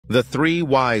The Three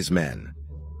Wise Men.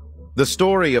 The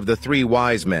story of the three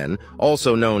wise men,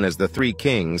 also known as the Three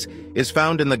Kings, is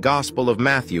found in the Gospel of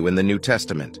Matthew in the New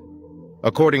Testament.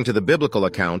 According to the biblical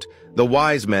account, the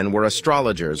wise men were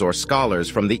astrologers or scholars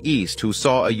from the East who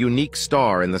saw a unique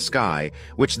star in the sky,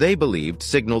 which they believed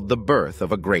signaled the birth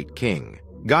of a great king.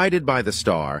 Guided by the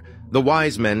star, the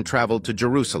wise men traveled to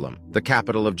Jerusalem, the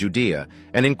capital of Judea,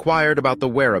 and inquired about the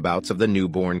whereabouts of the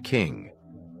newborn king.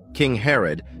 King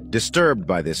Herod, disturbed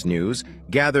by this news,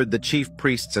 gathered the chief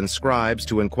priests and scribes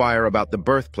to inquire about the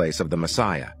birthplace of the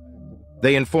Messiah.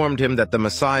 They informed him that the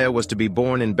Messiah was to be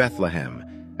born in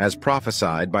Bethlehem, as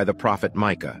prophesied by the prophet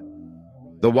Micah.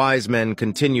 The wise men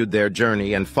continued their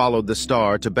journey and followed the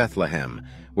star to Bethlehem,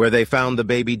 where they found the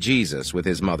baby Jesus with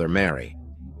his mother Mary.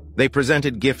 They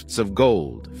presented gifts of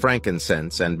gold,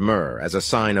 frankincense, and myrrh as a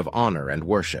sign of honor and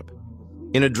worship.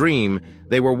 In a dream,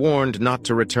 they were warned not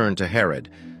to return to Herod,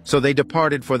 so they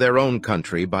departed for their own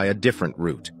country by a different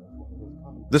route.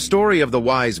 The story of the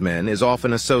wise men is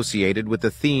often associated with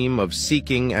the theme of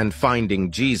seeking and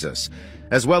finding Jesus,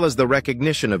 as well as the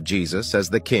recognition of Jesus as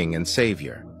the King and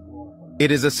Savior. It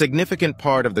is a significant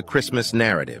part of the Christmas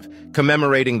narrative,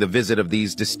 commemorating the visit of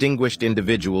these distinguished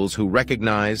individuals who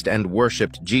recognized and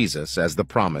worshipped Jesus as the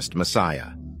promised Messiah.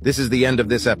 This is the end of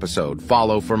this episode.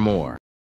 Follow for more.